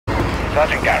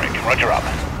Sergeant Garrick, roger up.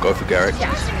 Go for Garrick.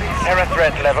 Terror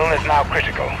threat level is now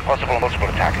critical. Possible multiple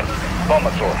attackers.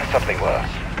 Bombers or something worse.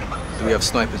 Do we have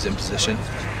snipers in position?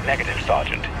 Negative,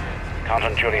 Sergeant. Can't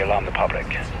unduly alarm the public.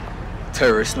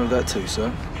 Terrorists know that too,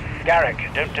 sir. Garrick,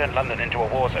 don't turn London into a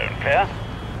war zone, clear?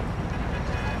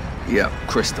 Yeah,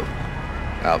 Crystal.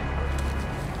 Out.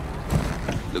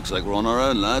 Looks like we're on our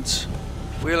own, lads.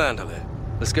 We'll handle it.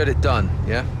 Let's get it done,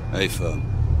 yeah? Hey, firm.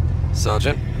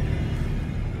 Sergeant?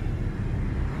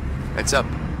 Heads up.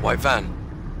 White van.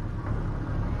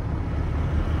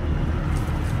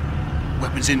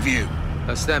 Weapons in view.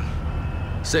 That's them.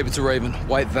 Saber to Raven.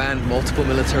 White van, multiple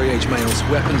military-age males.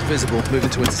 Weapons visible. Moving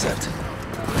to intercept.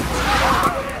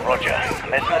 Roger.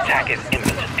 Unless an attack is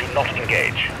imminent, do not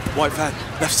engage. White van,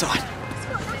 left side.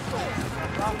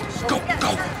 Go,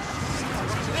 go!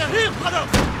 They're here, brother!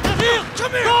 They're here!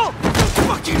 Come here! Go!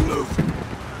 Fucking move!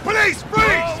 Police, freeze!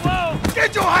 Whoa, whoa.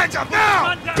 Get your hands up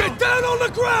now! Get down on the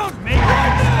ground! Me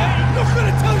right there! Not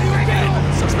gonna tell you again!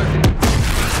 Suspect.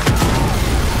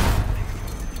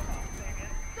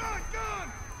 Gun!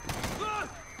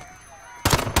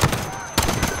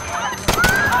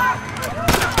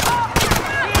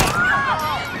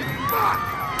 Fuck!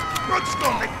 Good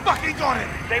storm, they fucking got him!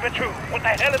 Saber 2, what the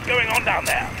hell is going on down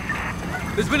there?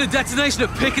 There's been a detonation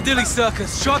at Piccadilly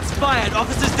Circus. Shots fired,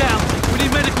 officers down. We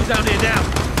need medical down here now.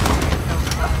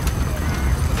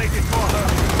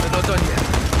 They're not done yet.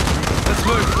 Let's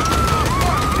move.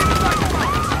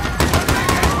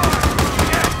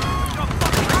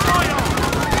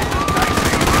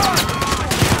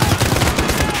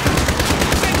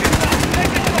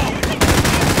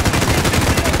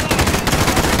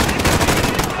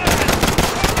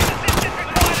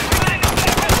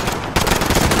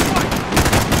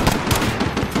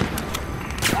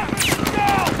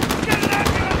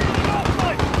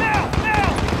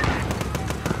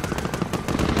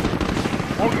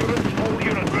 All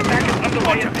units, attack is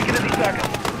underway in Piccadilly Circus.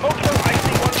 Multiple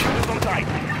IC-1 shooters on site.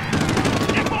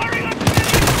 They're firing on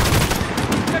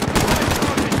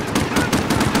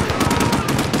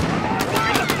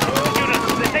all units,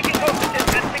 they're taking hostages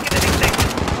at Piccadilly Station.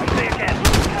 I'll say again.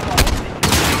 Have hostages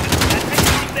at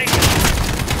Piccadilly Station.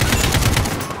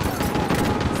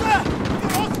 Sir! There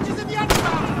are hostages in the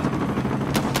underground!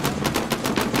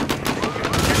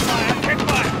 Check fire, check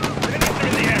fire. Civilians are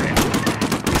in the area.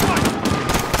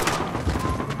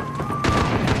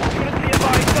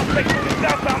 Suspect moving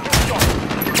southbound from shot.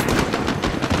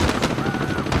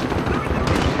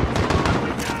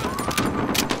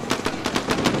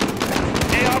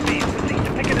 ARBs proceed to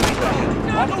Piccadilly Circus.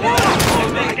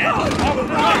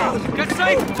 Get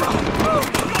safe!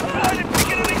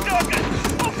 Piccadilly Circus!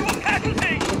 Multiple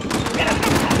casualties! Get us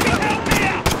some fucking help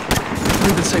here!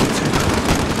 Moving Saber 2.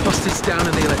 Hostage down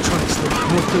in the electronics room.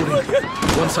 North building.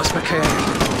 One suspect KA.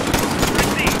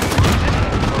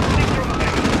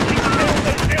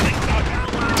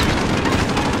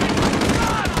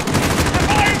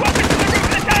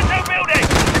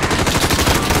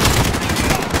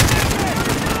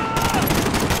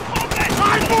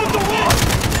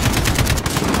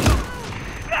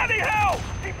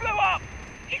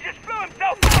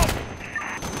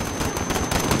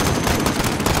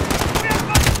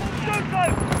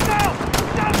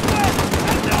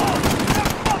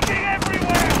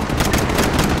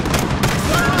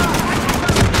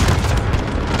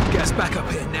 Back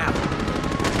up here now.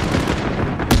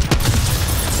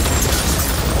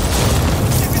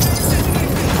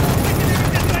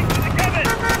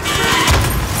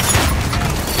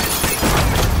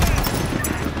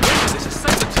 This is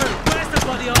Saber 2. Where's the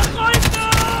bloody arm?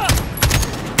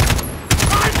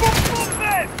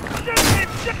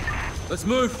 Let's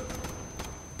move.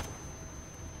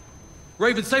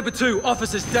 Raven, Saber 2,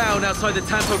 officers down outside the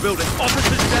Tampo building.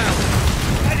 Officers down.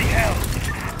 Bloody hell!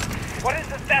 What is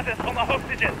the status on the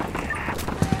hostages?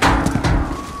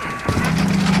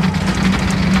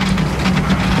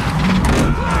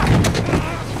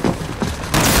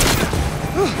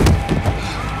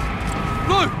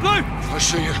 Blue! Blue! I'll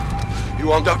show you.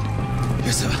 You armed up?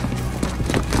 Yes, sir.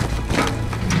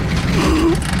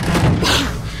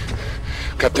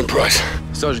 Captain Price,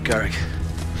 Sergeant Garrick.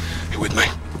 you with me?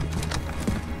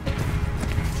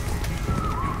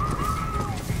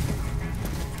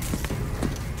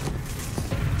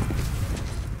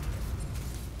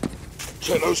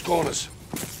 Check those corners.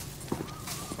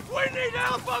 We need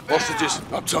help up here! Hostages,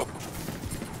 up top.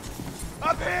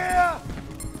 Up here!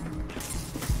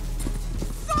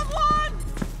 Someone!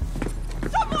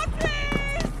 Someone,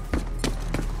 please!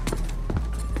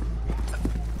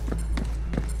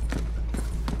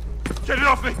 Get it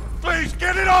off me! Please,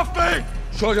 get it off me!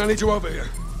 Sergeant, I need you over here.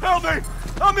 Help me!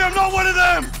 Help me, I'm not one of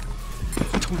them!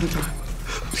 I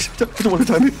don't want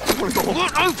to die. I want to go home.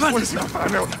 Look, I open! want to see my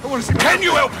family. I want to see my... Can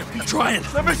you help him? I'm trying.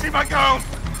 Let me see my girl.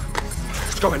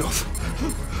 What's going off?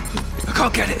 I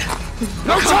can't get it.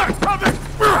 No time! Help me!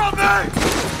 Help me!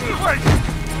 Wait!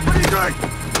 What are you doing?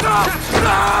 No!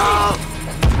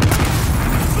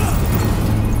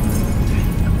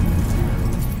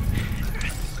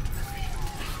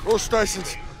 No! All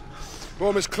stations.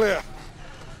 Bomb is clear.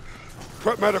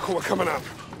 Prep medical, we're coming up.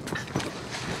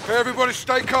 Okay, everybody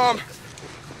stay calm.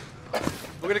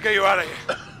 We're gonna get you out of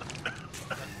here.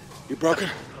 You broken?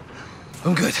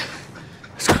 I'm good.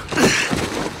 Let's go.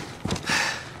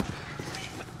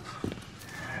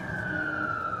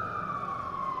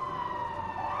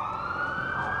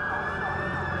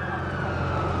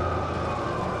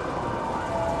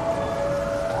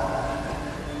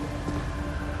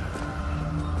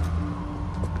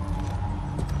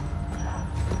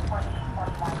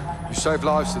 You saved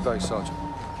lives today, Sergeant.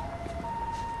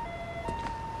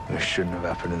 This shouldn't have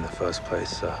happened in the first place,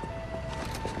 sir.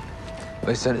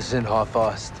 They sent us in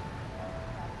half-assed.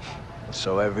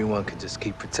 So everyone could just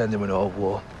keep pretending we're in a whole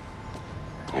war.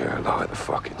 Yeah, like the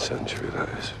fucking century, that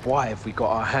is. Why have we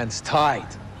got our hands tied?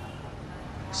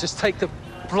 Let's just take the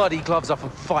bloody gloves off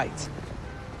and fight.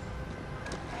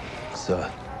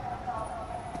 Sir.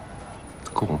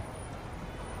 Go on.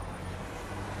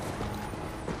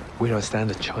 We don't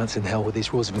stand a chance in hell with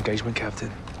these rules of engagement,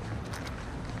 Captain.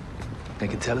 They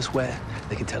can tell us where,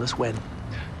 they can tell us when.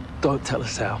 Don't tell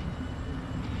us how.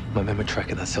 My men were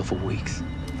tracking that cell for weeks.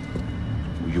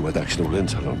 You had actual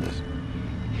intel on this?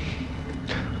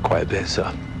 Quite a bit,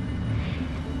 sir.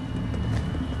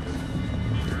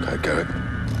 Okay, Garrett.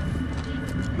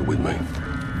 You're with me.